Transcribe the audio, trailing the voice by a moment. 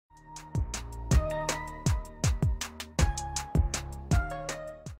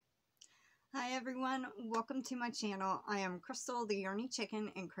everyone, welcome to my channel. I am Crystal, the Yarny Chicken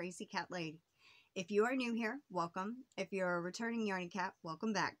and Crazy Cat Lady. If you are new here, welcome. If you're a returning Yarny Cat,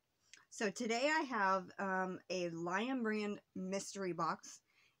 welcome back. So today I have a Lion brand mystery box,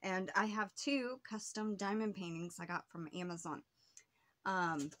 and I have two custom diamond paintings I got from Amazon.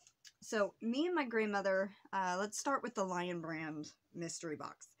 So me and my grandmother, let's start with the Lion brand mystery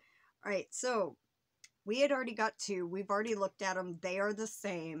box. Alright, so we had already got two. We've already looked at them. They are the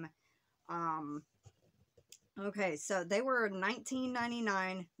same. Okay, so they were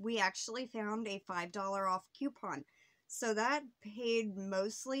 $19.99. We actually found a $5 off coupon. So that paid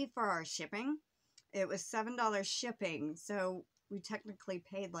mostly for our shipping. It was $7 shipping. So we technically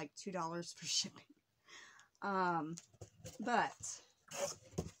paid like $2 for shipping. But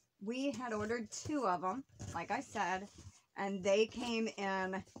we had ordered two of them, like I said, and they came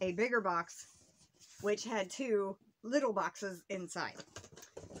in a bigger box, which had two little boxes inside.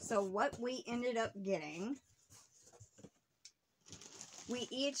 So what we ended up getting, we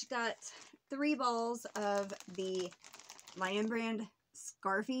each got 3 balls of the Lion brand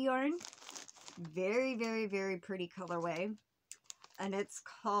Scarfy yarn. Very, very, very pretty colorway. And it's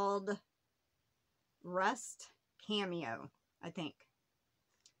called Rust Cameo, I think.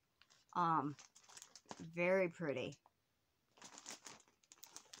 Very pretty.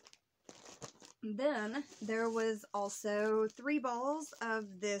 Then there was also 3 balls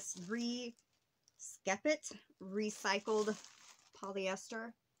of this Skep-It recycled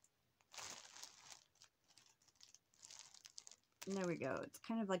polyester. There we go. It's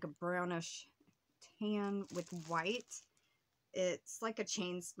kind of like a brownish tan with white. It's like a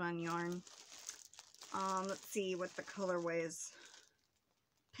chain spun yarn. Let's see what the colorway is.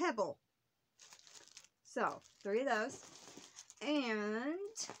 Pebble. So 3 of those. And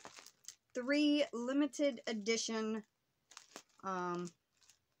 3 limited edition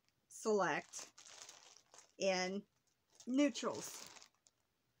select in neutrals.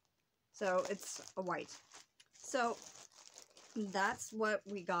 So it's a white. So that's what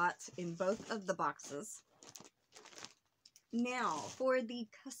we got in both of the boxes. Now for the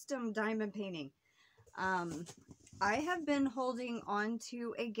custom diamond painting. I have been holding on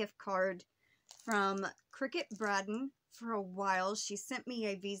to a gift card from Cricket Braden for a while. She sent me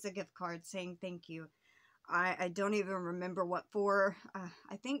a Visa gift card saying thank you. I don't even remember what for.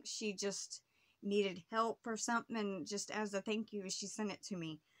 I think she just needed help or something, and just as a thank you, she sent it to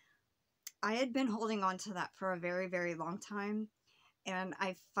me. I had been holding on to that for a very, very long time, and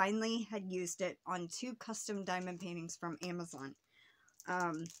I finally had used it on 2 custom diamond paintings from Amazon.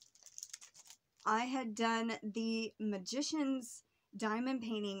 I had done the Magician's diamond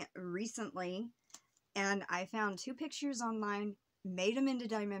painting recently, and I found 2 pictures online, made them into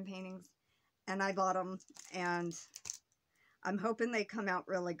diamond paintings, and I bought them, and I'm hoping they come out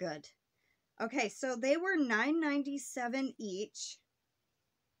really good. Okay, so they were $9.97 each,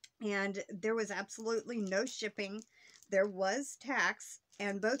 and there was absolutely no shipping. There was tax,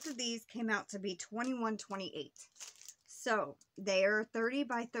 and both of these came out to be $21.28. So they are 30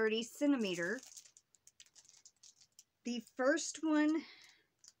 by 30 centimeter. The first one,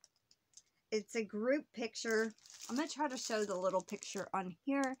 it's a group picture. I'm going to try to show the little picture on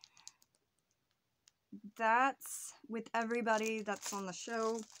here. That's with everybody that's on the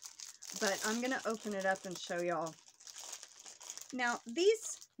show. But I'm going to open it up and show y'all. Now,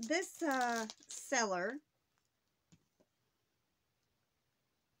 this seller,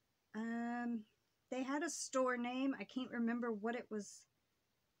 they had a store name. I can't remember what it was.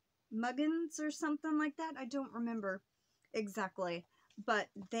 Muggins or something like that. I don't remember exactly. But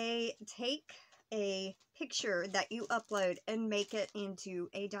they take a picture that you upload and make it into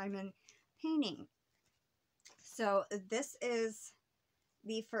a diamond painting. So this is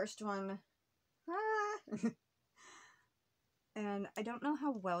the first one. And I don't know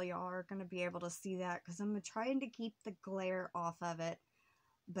how well y'all are going to be able to see that because I'm trying to keep the glare off of it.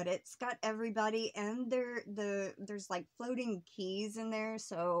 But it's got everybody, and there's like floating keys in there.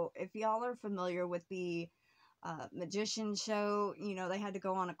 So if y'all are familiar with the Magician show, you know, they had to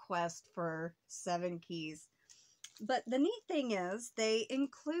go on a quest for 7 keys. But the neat thing is they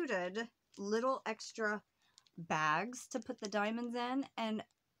included little extra bags to put the diamonds in and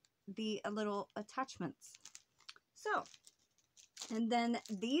the little attachments. So, and then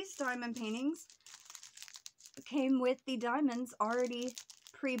these diamond paintings came with the diamonds already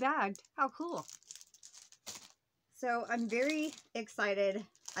pre-bagged. How cool. So I'm very excited.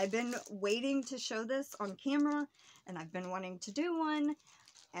 I've been waiting to show this on camera, and I've been wanting to do one,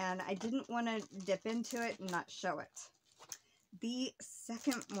 and I didn't want to dip into it and not show it. The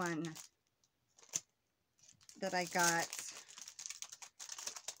second one that I got,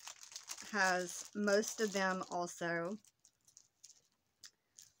 has most of them also.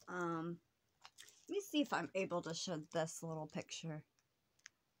 Let me see if I'm able to show this little picture.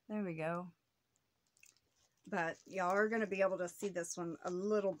 There we go. But y'all are going to be able to see this one a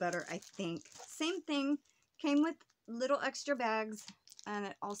little better, I think. Same thing. Came with little extra bags. And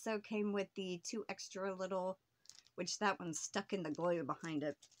it also came with the 2 extra little, which that one's stuck in the glue behind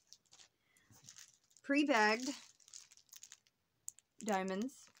it. Pre-bagged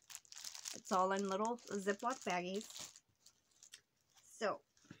diamonds. It's all in little Ziploc baggies. So,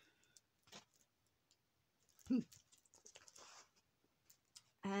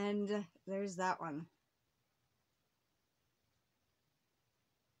 and there's that one.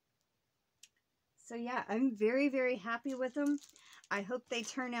 So yeah, I'm very, very happy with them. I hope they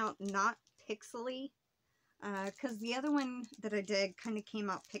turn out not pixely, because the other one that I did kind of came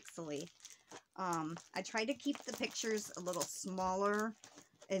out pixely. I tried to keep the pictures a little smaller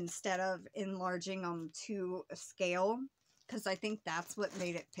instead of enlarging them to a scale, because I think that's what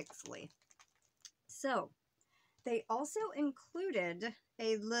made it pixely. So, they also included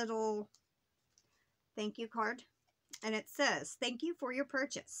a little thank you card, and it says, "Thank you for your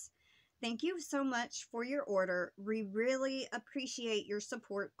purchase. Thank you so much for your order. We really appreciate your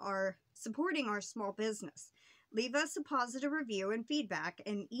supporting our small business. Leave us a positive review and feedback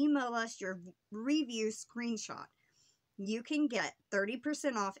and email us your review screenshot. You can get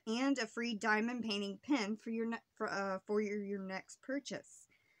 30% off and a free diamond painting pen for your next purchase."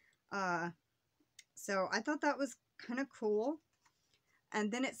 So I thought that was kind of cool.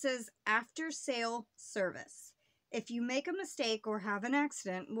 And then it says, "After sale service. If you make a mistake or have an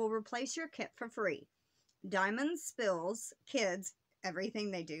accident, we'll replace your kit for free. Diamonds, spills, kids,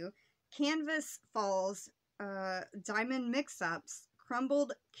 everything they do, canvas falls, diamond mix-ups,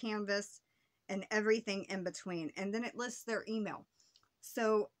 crumbled canvas, and everything in between." And then it lists their email.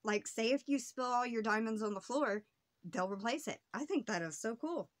 So, like, say if you spill all your diamonds on the floor, they'll replace it. I think that is so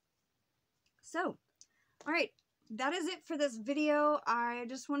cool. So, alright, that is it for this video. I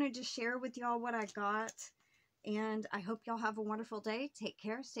just wanted to share with y'all what I got. And I hope y'all have a wonderful day. Take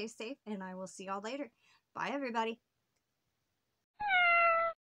care, stay safe, and I will see y'all later. Bye, everybody.